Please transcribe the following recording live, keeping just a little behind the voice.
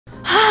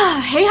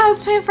Hey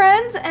houseplant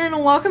friends,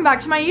 and welcome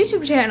back to my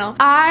YouTube channel.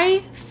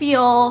 I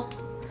feel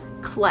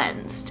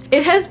cleansed.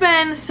 It has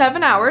been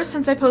 7 hours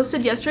since I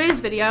posted yesterday's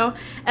video,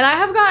 and I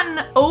have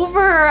gotten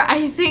over,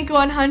 I think,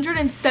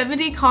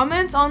 170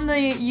 comments on the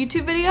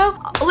YouTube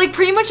video. Like,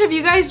 pretty much of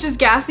you guys just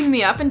gassing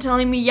me up and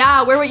telling me,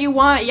 yeah, wear what you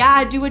want,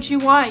 yeah, do what you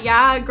want,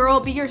 yeah,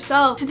 girl, be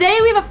yourself. Today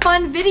we have a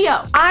fun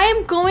video.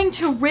 I'm going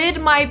to rid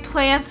my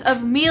plants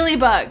of mealy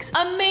bugs.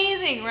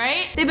 Amazing,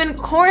 right? They've been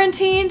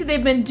quarantined,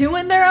 they've been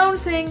doing their own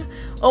thing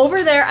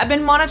over there. I've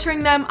been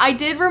monitoring them. I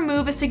did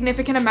remove a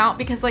significant amount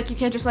because, like, you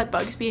can't just let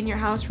bugs be in your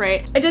house,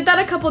 right? I did that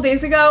a couple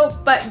days ago,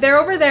 but they're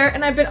over there,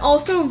 and I've been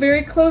also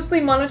very closely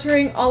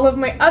monitoring all of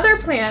my other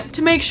plants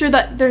to make sure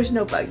that there's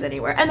no bugs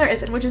anywhere, and there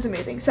isn't, which is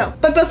amazing. So,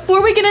 but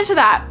before we get into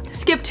that,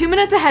 skip 2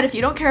 minutes ahead if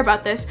you don't care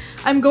about this.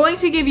 I'm going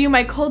to give you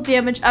my cold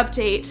damage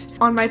update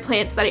on my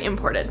plants that I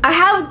imported. I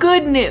have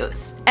good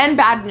news and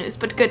bad news,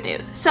 but good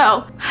news.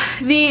 So,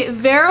 the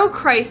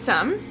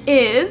Verochrysum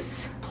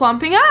is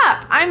plumping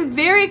up. I'm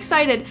very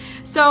excited.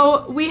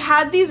 So we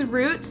had these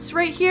roots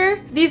right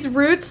here. These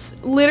roots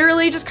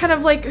literally just kind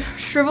of like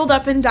shriveled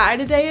up and died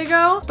a day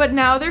ago, but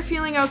now they're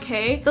feeling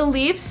okay. The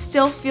leaves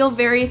still feel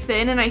very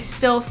thin, and I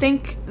still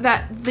think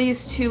that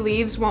these two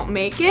leaves won't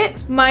make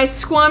it. My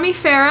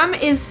Squamiferum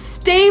is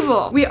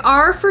stable. We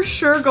are for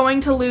sure going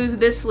to lose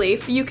this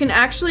leaf. You can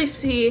actually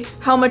see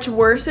how much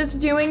worse it's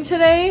doing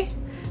today.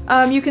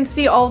 You can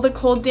see all the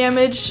cold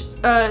damage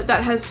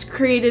that has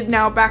created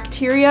now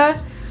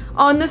bacteria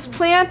on this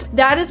plant.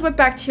 That is what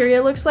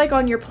bacteria looks like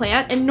on your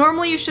plant, and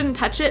normally you shouldn't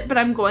touch it, but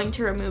I'm going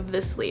to remove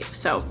this leaf.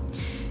 So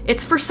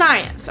it's for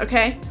science,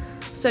 okay?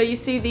 So you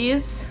see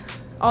these,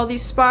 all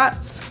these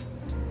spots?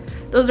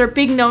 Those are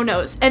big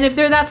no-nos. And if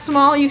they're that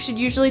small, you should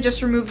usually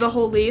just remove the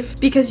whole leaf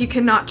because you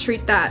cannot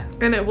treat that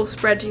and it will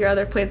spread to your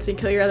other plants and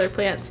kill your other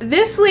plants.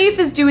 This leaf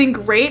is doing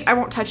great. I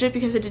won't touch it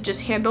because it did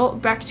just handle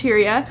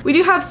bacteria. We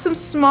do have some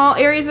small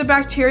areas of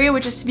bacteria,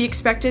 which is to be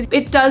expected.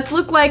 It does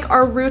look like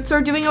our roots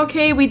are doing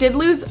okay. We did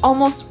lose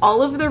almost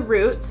all of the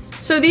roots.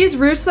 So these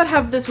roots that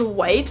have this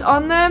white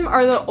on them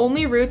are the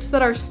only roots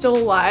that are still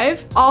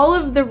alive. All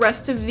of the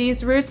rest of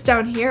these roots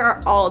down here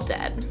are all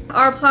dead.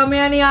 Our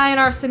Ploumanii and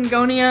our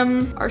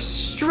Syngonium are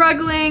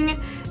struggling.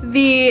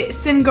 The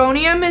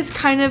Syngonium is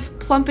kind of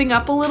plumping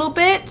up a little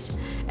bit,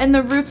 and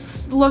the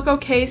roots look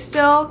okay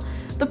still.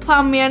 The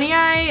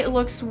Ploumanii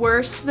looks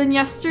worse than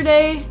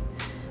yesterday.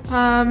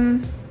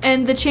 And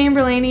the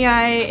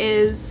Chamberlainii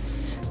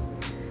is,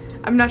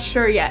 I'm not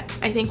sure yet.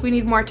 I think we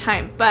need more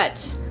time,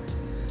 but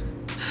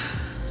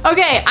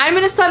okay, I'm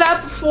gonna set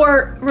up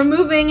for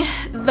removing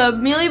the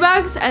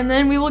mealybugs, and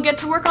then we will get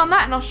to work on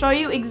that, and I'll show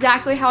you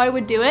exactly how I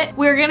would do it.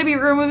 We're gonna be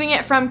removing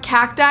it from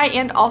cacti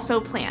and also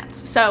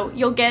plants, so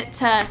you'll get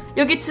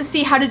to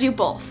see how to do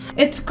both.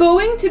 It's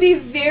going to be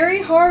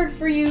very hard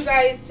for you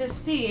guys to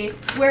see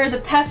where the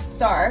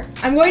pests are.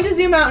 I'm going to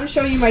zoom out and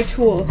show you my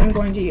tools I'm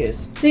going to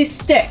use. These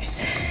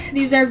sticks.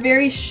 These are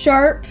very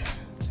sharp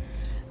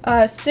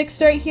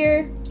sticks right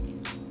here,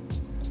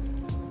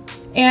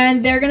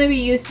 and they're going to be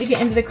used to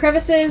get into the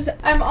crevices.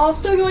 I'm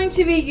also going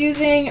to be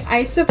using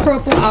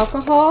isopropyl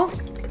alcohol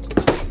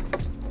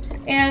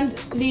and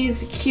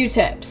these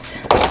Q-tips.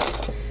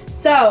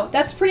 So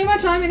that's pretty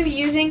much all I'm going to be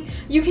using.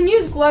 You can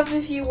use gloves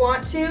if you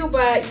want to,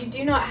 but you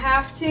do not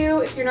have to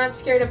if you're not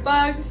scared of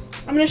bugs.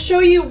 I'm going to show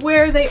you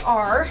where they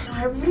are.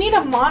 I need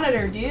a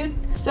monitor, dude.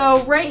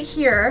 So right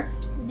here,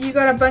 you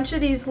got a bunch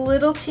of these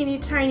little teeny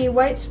tiny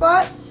white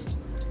spots.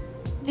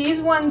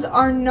 These ones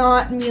are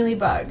not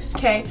mealybugs,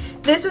 okay?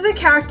 This is a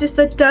cactus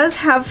that does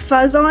have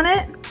fuzz on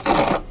it.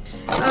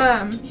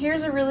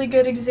 Here's a really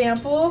good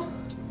example.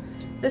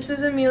 This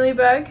is a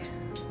mealybug,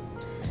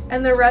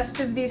 and the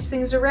rest of these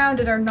things around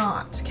it are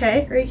not,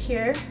 okay? Right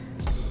here.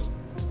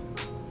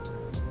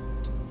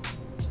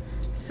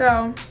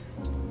 So,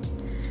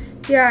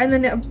 yeah, and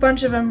then a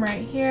bunch of them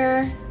right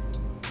here.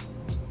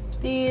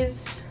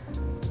 These.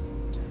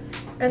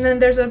 And then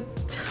there's a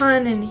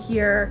ton in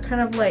here,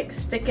 kind of like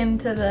sticking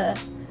to the,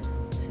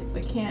 let's see if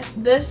we can't.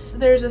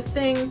 There's a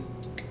thing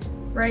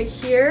right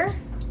here.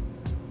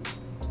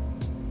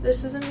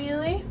 This is a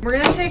mealy. We're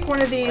gonna take one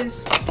of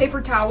these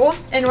paper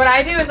towels, and what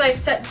I do is I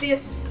set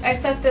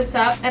this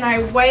up and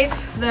I wipe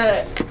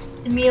the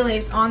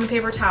mealies on the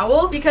paper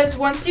towel, because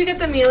once you get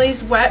the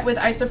mealies wet with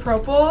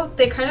isopropyl,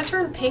 they kind of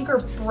turn pink or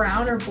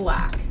brown or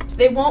black.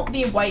 They won't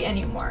be white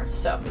anymore.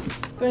 So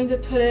I'm going to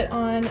put it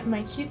on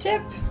my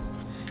Q-tip.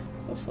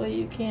 Hopefully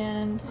you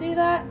can see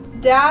that.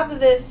 Dab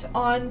this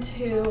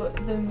onto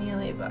the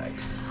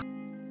mealybugs.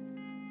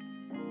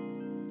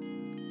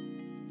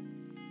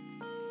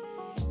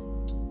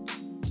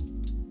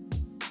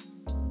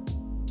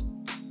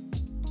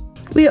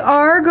 We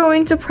are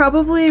going to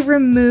probably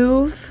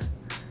remove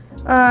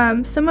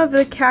some of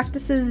the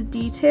cactus's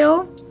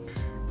detail,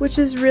 which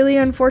is really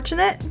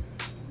unfortunate,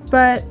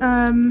 but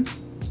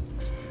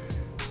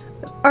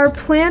our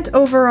plant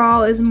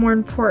overall is more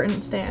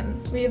important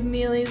than. We have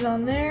mealies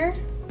on there,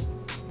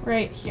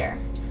 right here.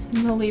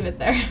 I'm gonna leave it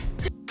there.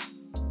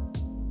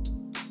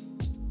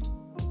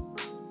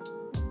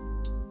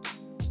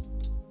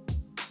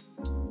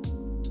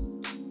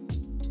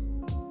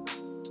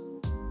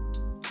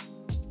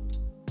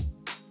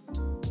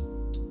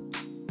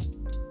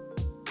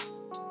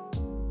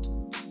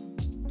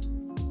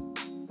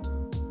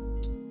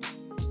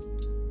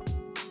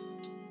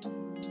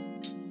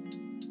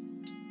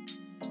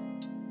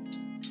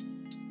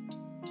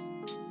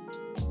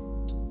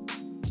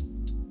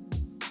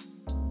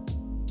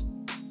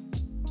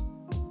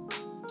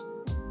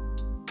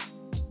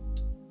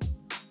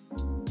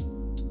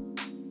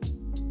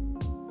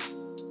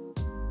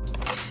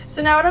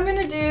 So now what I'm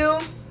gonna do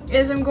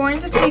is I'm going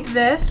to take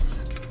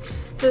this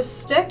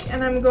stick,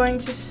 and I'm going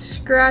to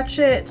scratch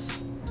it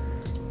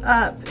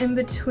up in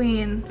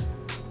between.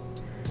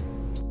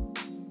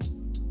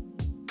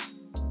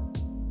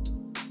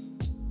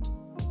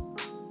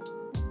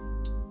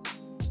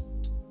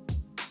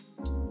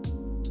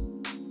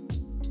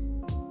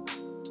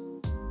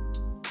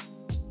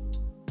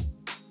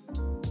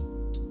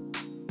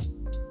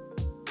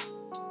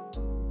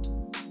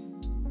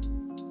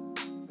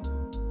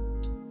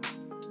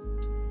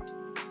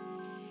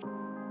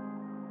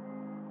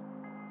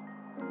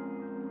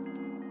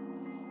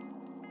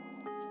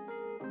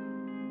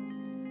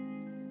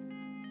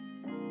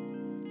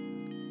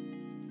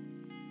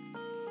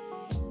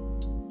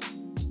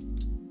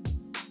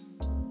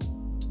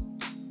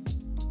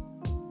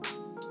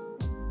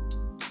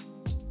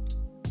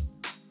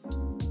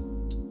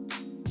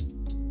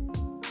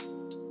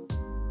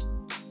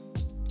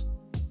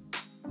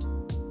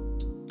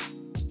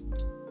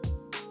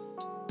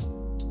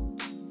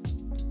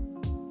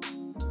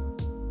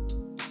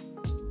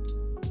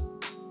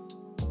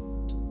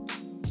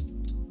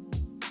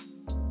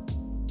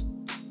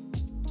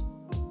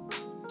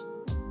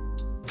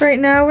 Right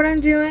now what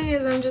I'm doing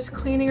is I'm just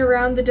cleaning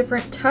around the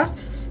different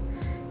tufts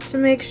to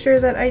make sure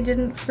that I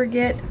didn't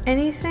forget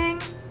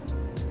anything.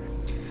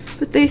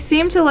 But they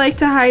seem to like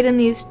to hide in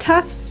these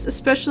tufts,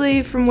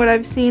 especially from what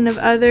I've seen of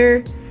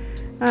other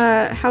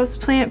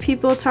houseplant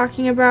people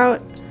talking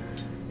about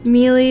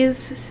mealies.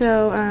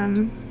 So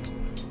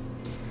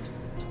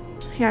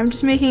yeah, I'm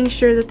just making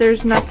sure that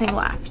there's nothing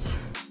left.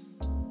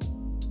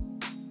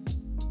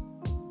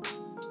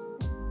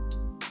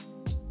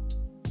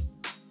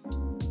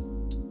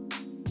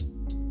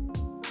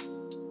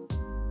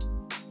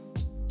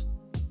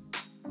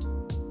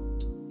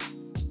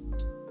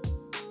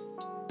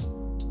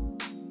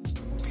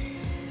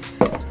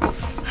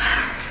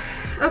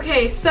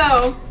 Okay,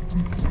 so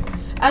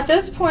at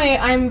this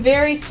point, I'm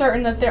very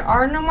certain that there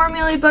are no more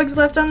mealy bugs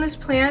left on this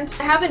plant.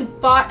 I haven't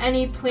bought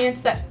any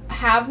plants that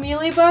have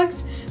mealy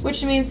bugs,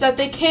 which means that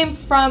they came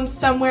from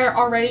somewhere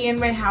already in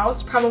my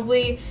house,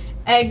 probably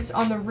eggs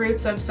on the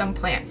roots of some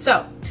plant.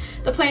 So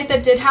the plant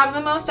that did have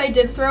the most I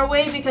did throw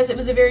away because it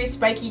was a very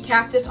spiky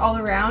cactus all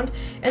around,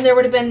 and it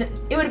would have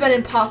been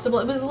impossible.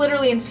 It was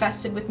literally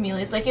infested with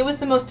mealies. Like, it was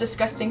the most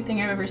disgusting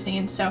thing I've ever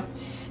seen. So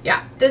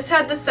yeah, this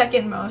had the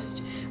second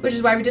most, which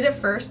is why we did it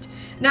first.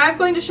 Now I'm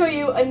going to show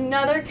you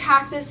another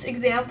cactus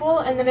example,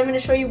 and then I'm going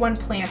to show you one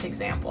plant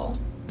example.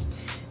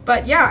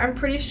 But yeah, I'm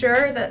pretty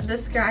sure that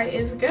this guy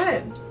is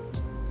good.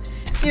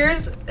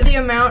 Here's the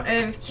amount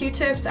of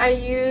Q-tips I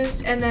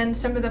used and then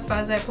some of the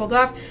fuzz I pulled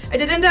off. I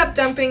did end up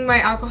dumping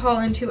my alcohol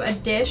into a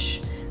dish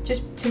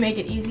just to make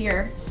it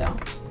easier, so.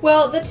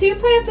 Well, the two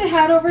plants I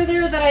had over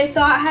there that I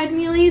thought had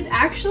mealies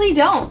actually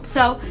don't.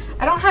 So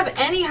I don't have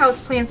any house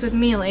plants with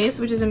mealies,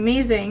 which is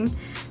amazing.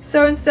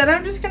 So instead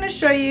I'm just gonna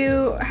show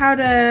you how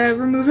to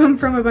remove them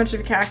from a bunch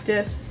of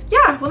cactus.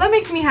 Yeah, well that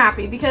makes me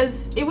happy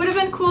because it would have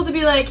been cool to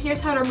be like,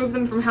 here's how to remove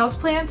them from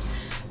houseplants,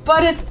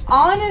 but it's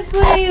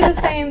honestly the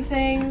same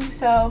thing,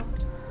 so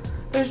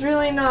there's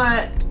really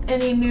not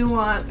any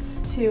nuance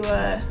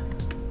to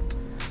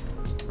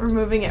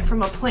removing it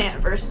from a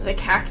plant versus a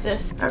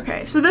cactus.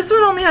 Okay, so this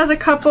one only has a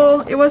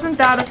couple. It wasn't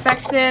that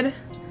affected.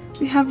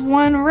 We have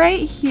one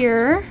right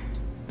here.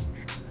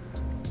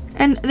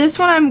 And this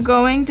one I'm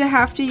going to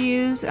have to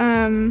use,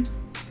 ooh,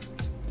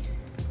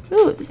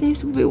 this needs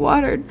to be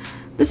watered.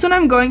 This one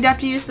I'm going to have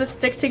to use the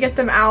stick to get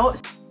them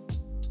out.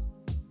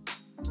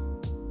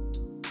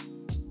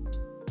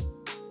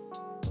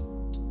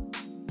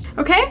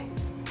 Okay,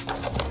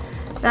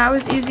 that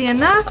was easy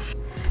enough.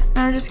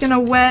 Now I'm just gonna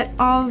wet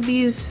all of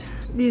these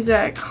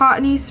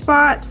cottony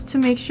spots to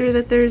make sure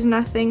that there's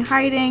nothing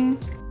hiding.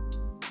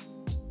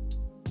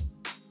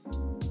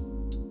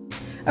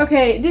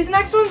 Okay, these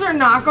next ones are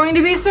not going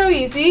to be so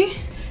easy.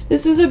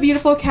 This is a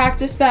beautiful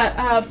cactus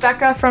that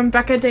Becca from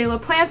Becca de la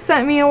Plante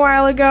sent me a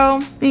while ago.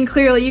 I mean,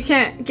 clearly you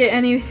can't get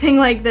anything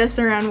like this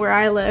around where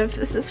I live.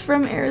 This is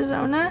from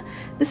Arizona.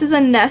 This is a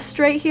nest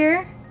right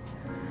here.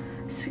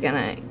 Just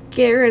gonna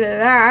get rid of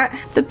that.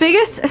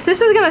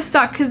 This is gonna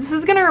suck because this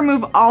is gonna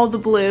remove all the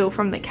blue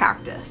from the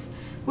cactus,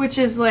 which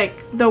is like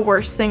the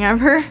worst thing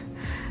ever,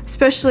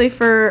 especially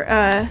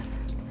for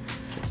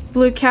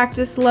blue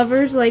cactus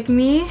lovers like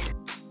me.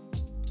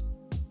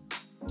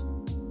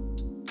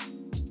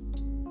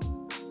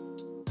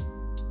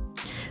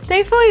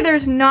 Thankfully,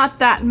 there's not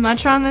that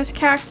much on this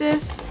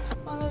cactus.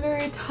 On the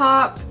very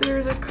top,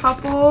 there's a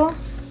couple.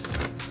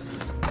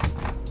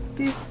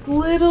 These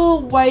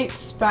little white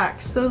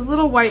specks, those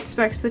little white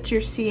specks that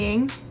you're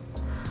seeing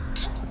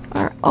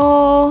are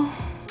all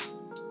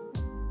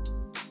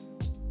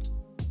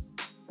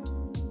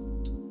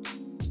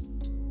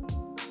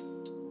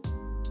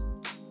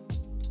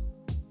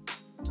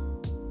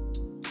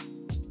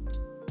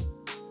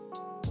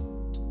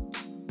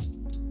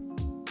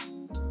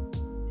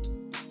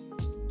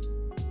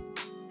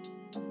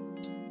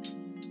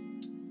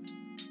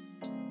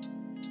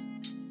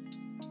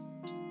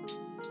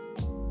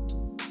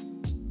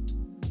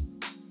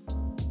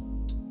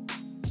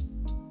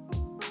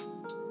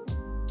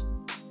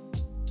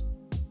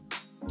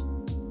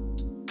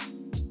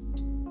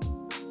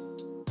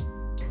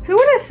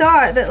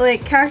thought that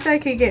like cacti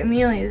could get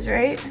mealies,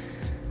 right?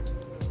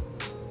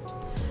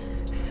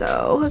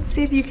 So let's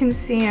see if you can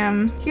see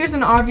them. Here's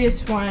an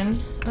obvious one.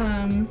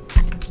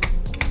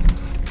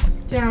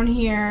 Down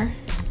here.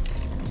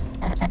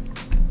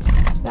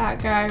 That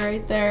guy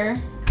right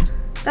there.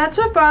 That's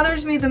what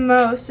bothers me the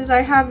most, is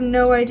I have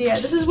no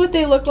idea. This is what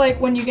they look like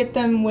when you get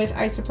them with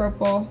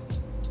isopropyl.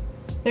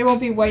 They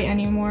won't be white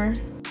anymore.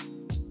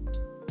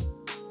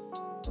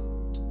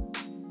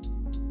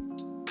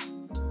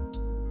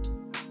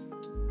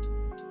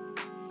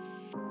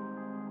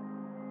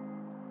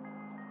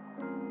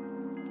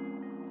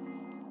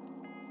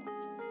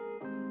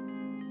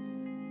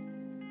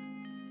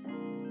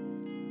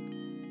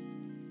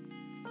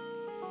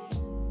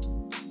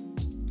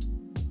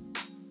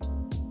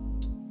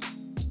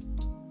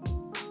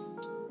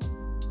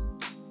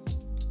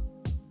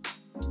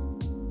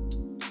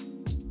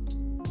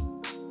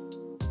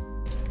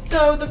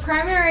 So the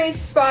primary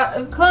spot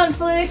of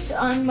conflict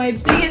on my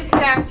biggest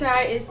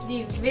cacti is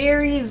the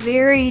very,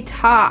 very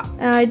top.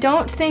 And I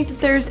don't think that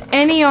there's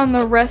any on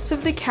the rest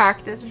of the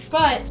cactus,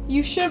 but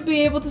you should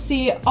be able to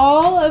see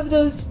all of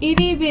those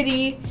itty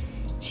bitty,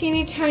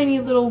 teeny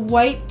tiny little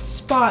white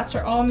spots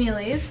are all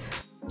mealies.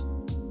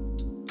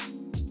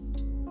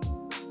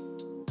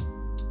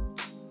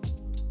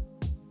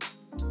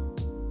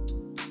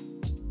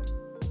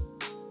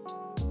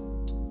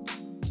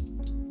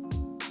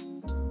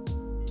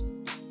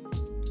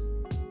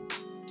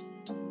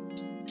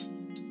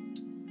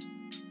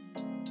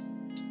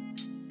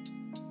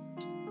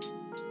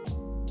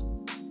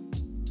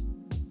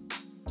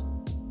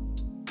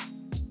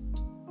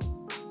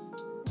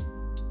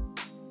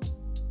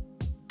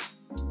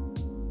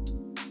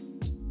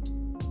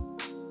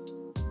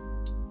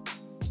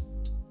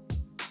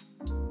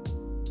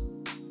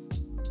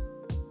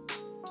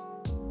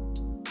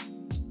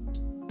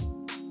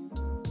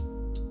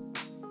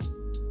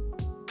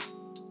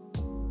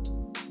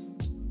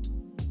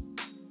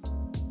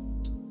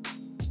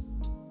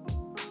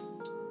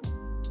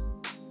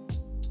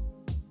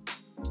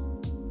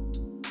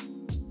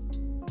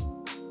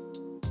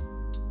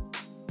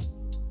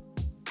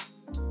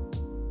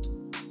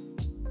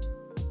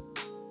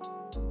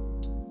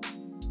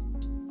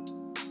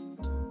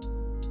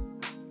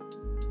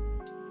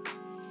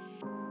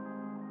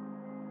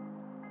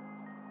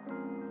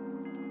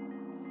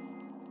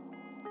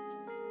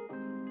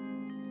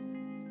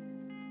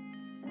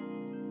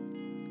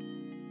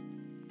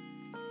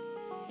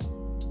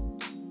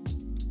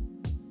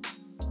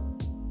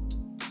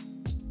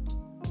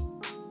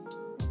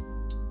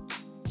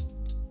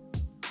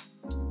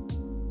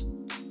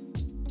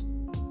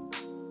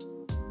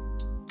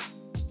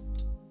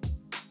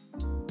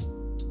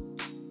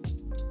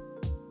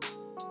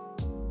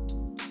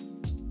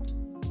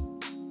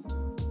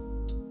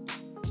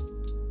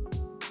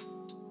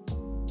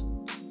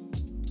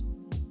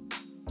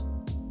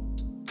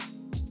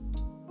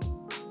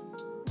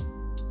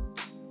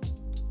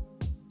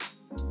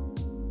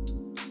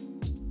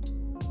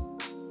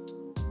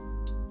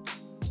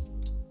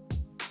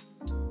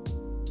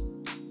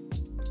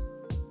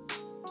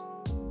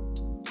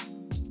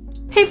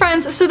 Hey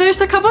friends, so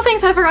there's a couple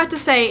things I forgot to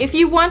say. If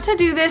you want to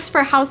do this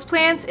for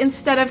houseplants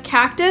instead of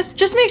cactus,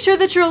 just make sure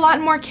that you're a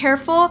lot more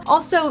careful.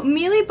 Also,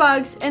 mealy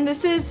bugs, and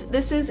this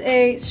is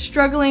a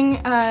struggling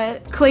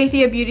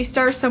Calathea beauty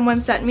star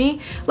someone sent me.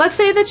 Let's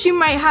say that you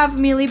might have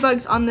mealy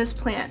bugs on this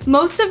plant.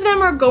 Most of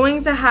them are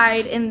going to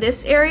hide in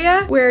this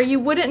area where you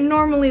wouldn't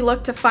normally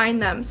look to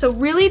find them. So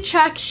really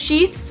check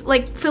sheaths,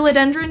 like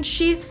philodendron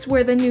sheaths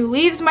where the new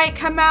leaves might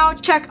come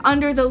out. Check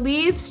under the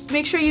leaves.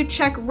 Make sure you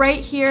check right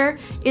here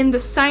in the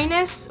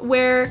sinus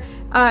where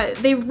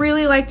they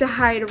really like to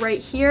hide right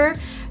here.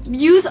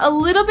 Use a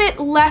little bit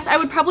less. I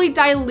would probably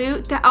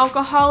dilute the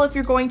alcohol if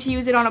you're going to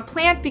use it on a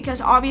plant, because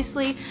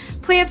obviously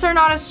plants are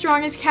not as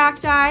strong as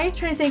cacti. I'm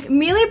trying to think.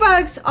 Mealy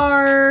bugs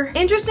are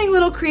interesting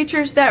little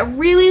creatures that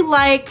really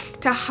like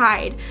to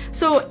hide.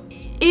 So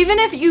even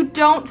if you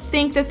don't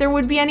think that there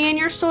would be any in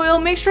your soil,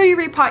 make sure you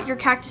repot your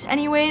cactus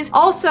anyways.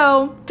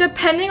 Also,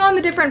 depending on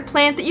the different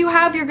plant that you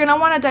have, you're gonna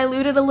wanna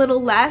dilute it a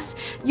little less.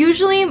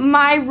 Usually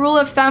my rule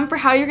of thumb for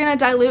how you're gonna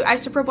dilute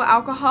isopropyl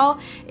alcohol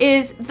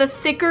is the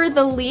thicker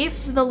the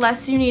leaf, the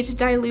less you need to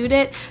dilute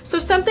it. So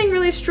something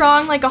really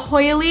strong like a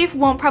Hoya leaf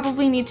won't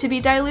probably need to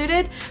be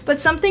diluted, but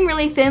something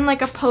really thin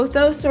like a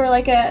pothos or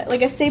like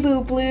a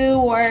cebu blue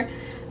or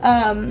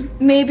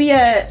maybe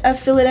a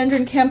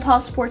philodendron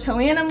campos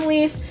portoianum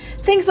leaf,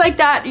 things like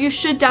that, you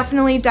should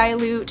definitely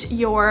dilute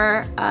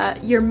your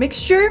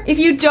mixture. If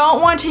you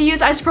don't want to use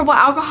isopropyl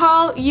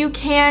alcohol, you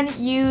can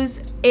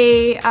use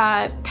a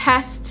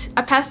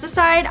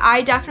pesticide.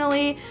 I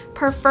definitely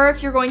prefer,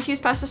 if you're going to use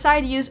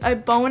pesticide, use a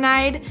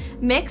bonide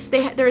mix.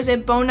 There is a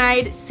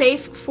bonide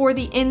safe for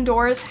the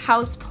indoors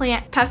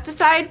houseplant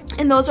pesticide,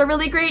 and those are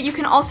really great. You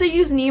can also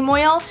use neem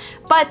oil,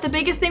 but the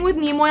biggest thing with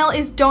neem oil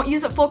is don't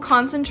use it full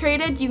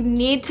concentrated. You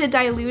need to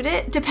dilute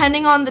it.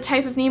 Depending on the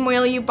type of neem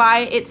oil you buy,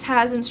 it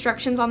has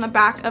instructions on the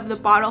back of the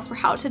bottle for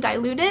how to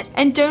dilute it.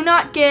 And do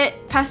not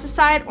get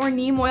pesticide or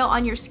neem oil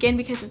on your skin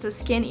because it's a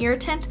skin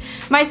irritant.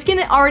 My skin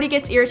already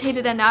gets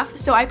irritated enough,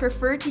 so I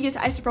prefer to use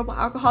isopropyl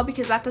alcohol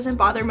because that doesn't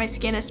bother my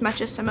skin as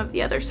much as some of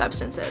the other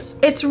substances.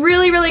 It's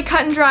really, really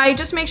cut and dry.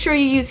 Just make sure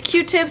you use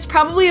Q-tips.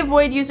 Probably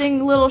avoid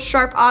using little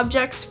sharp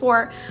objects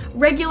for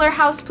regular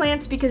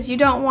houseplants because you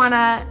don't want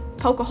to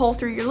poke a hole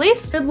through your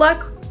leaf. Good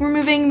luck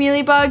removing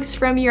mealybugs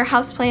from your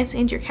houseplants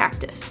and your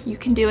cactus. You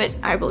can do it.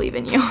 I believe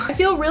in you. I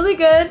feel really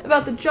good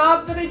about the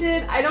job that I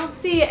did. I don't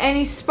see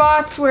any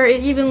spots where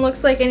it even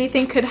looks like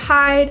anything could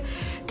hide.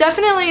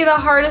 Definitely the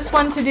hardest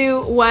one to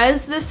do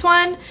was this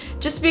one,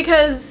 just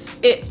because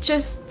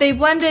they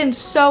blend in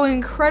so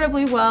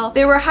incredibly well.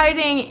 They were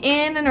hiding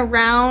in and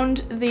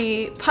around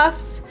the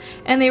puffs,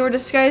 and they were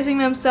disguising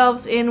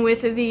themselves in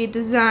with the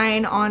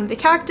design on the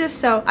cactus.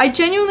 So I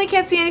genuinely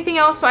can't see anything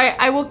else, so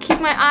I will keep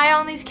my eye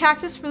on these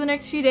cactus for the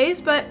next few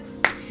days. But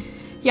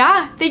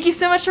yeah, thank you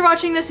so much for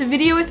watching this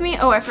video with me.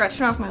 Oh, I forgot to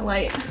turn off my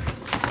light.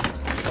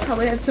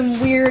 Probably had some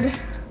weird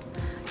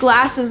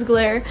glasses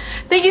glare.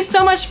 Thank you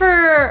so much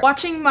for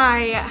watching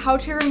my how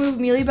to remove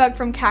mealybug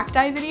from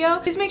cacti video.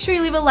 Please make sure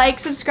you leave a like,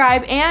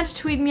 subscribe, and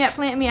tweet me at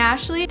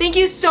PlantMeAshley. Thank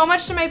you so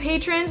much to my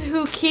patrons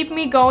who keep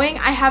me going.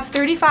 I have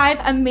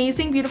 35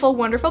 amazing, beautiful,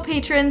 wonderful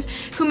patrons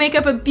who make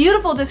up a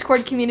beautiful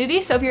Discord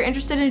community. So if you're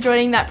interested in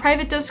joining that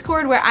private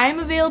Discord where I am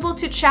available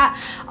to chat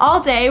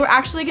all day, we're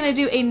actually gonna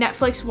do a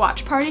Netflix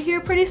watch party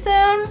here pretty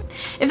soon.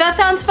 If that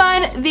sounds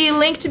fun, the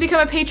link to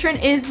become a patron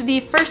is the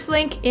first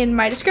link in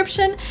my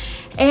description.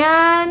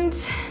 And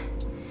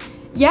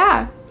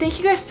yeah, thank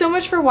you guys so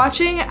much for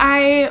watching.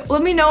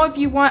 Let me know if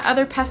you want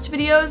other pest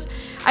videos.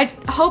 I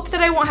hope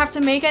that I won't have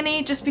to make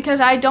any, just because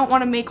I don't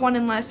want to make one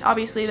unless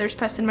obviously there's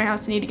pests in my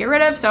house I need to get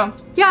rid of. So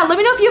yeah, let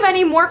me know if you have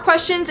any more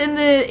questions in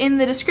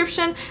the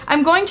description.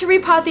 I'm going to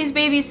repot these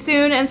babies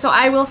soon, and so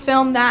I will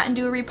film that and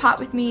do a repot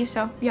with me.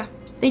 So yeah,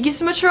 thank you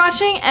so much for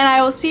watching, and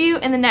I will see you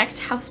in the next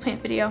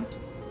houseplant video.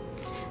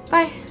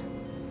 Bye.